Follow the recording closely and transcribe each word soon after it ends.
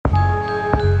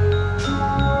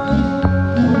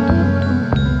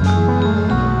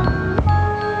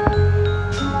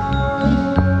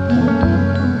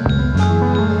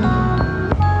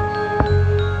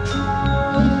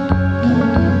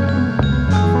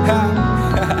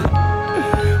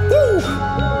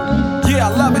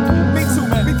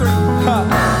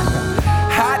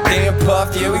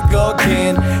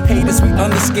we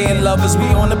understand lovers, we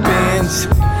on the bench.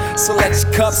 So let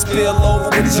your cup spill over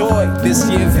with joy. This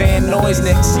year Van Noys,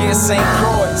 next year St.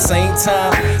 Croix. Same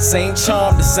time, same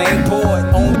charm, the same boy.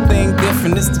 Only thing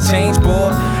different is the change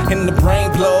board and the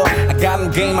brain blower. I got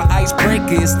them game of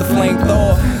icebreaker, it's the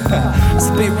flamethrower. I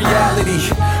spit reality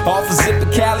off a zip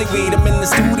of Cali weed. I'm in the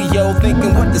studio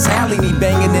thinking, what does Hallie need?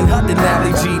 Banging in her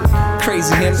Denali Jeep.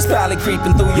 Crazy him, it's probably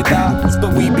creeping through your thoughts,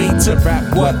 but we beat to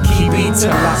rap. What key beat to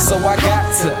rap? So I got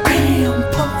to. Damn,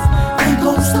 puff, there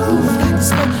goes the roof. Got the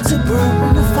smoke to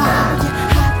burn the fire.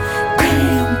 Hot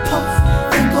damn, puff,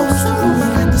 there goes the roof.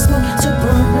 Got the smoke to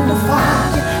burn the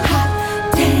fire. Hot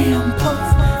damn, puff,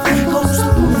 there goes the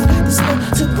roof. Got the smoke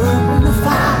to burn the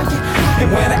fire. And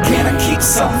when I can, I keep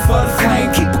something for the flame.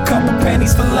 Keep a couple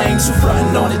pennies for lames who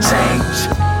frontin' on the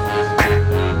change.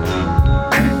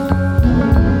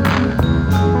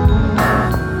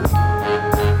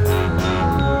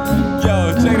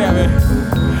 Check that, man.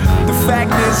 The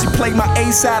fact is, you play my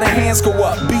A-side and hands go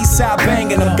up, B-side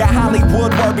banging them. Got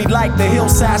Hollywood worried like the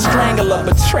Hillside Strangler,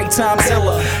 but Trey times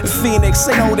iller. In Phoenix,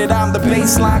 they know that I'm the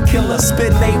baseline killer,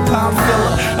 spit napalm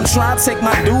filler. I'm trying to take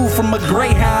my dude from a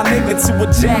Greyhound nigga to a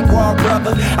Jaguar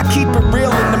brother. I keep it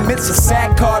real in the midst of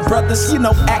sad card brothers, you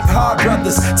know, act hard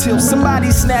brothers. Till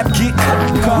somebody snap, get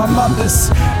caught, call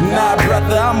mothers. Nah,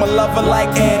 brother, I'm a lover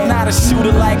like Ed, not a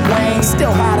shooter like Wayne.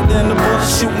 Still hotter than the bush,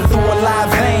 shooting through a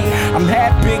live vein. I'm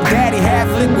half Big Daddy, half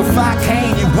liquefied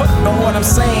cane. You wouldn't know what I'm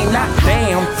saying, not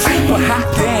damn, but hot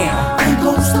damn. There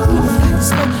goes the roof, got the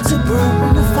smoke to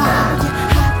burn the fire.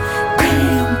 Hot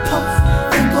damn, puff,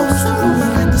 there goes the roof,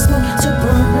 got the smoke to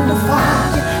burn the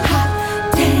fire. Hot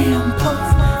damn, puff,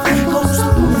 there goes the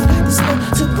roof, got the smoke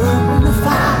to burn the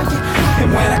fire.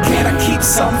 And when I can, I keep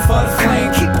something for the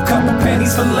flame. Keep a couple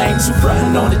pennies for lames who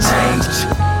frontin' on the change.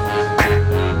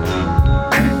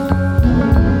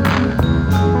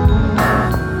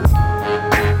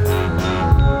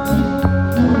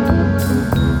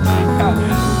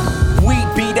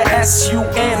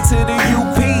 S-U-N to the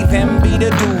U-P, them be the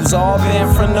dudes, all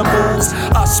been from the booze.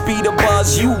 Us be the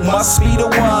buzz, you must be the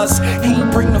was. He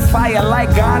bring the fire like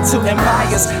God to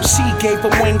empires. She gave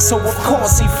him wings, so of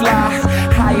course he fly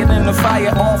higher than the fire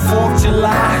on 4th of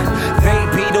July. They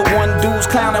be the one dudes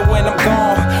clowning when I'm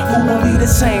gone. Who will be the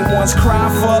same ones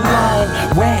crying for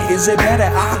alone? Where is it better?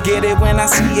 I'll get it when I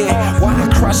see it. Why I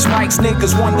crush mics,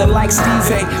 niggas wonder like Steve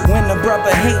A. When the brother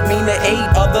hate me, the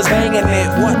 8 others banging it.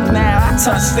 What now? I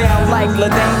touch down like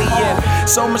LaDainian.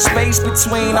 So much space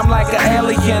between, I'm like an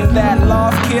alien. That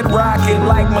love kid rockin'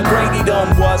 like McGrady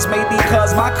done was. Maybe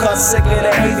cause my cuss sick of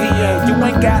the avian. You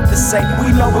ain't got to say,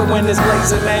 we know it when it's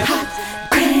blazing, man.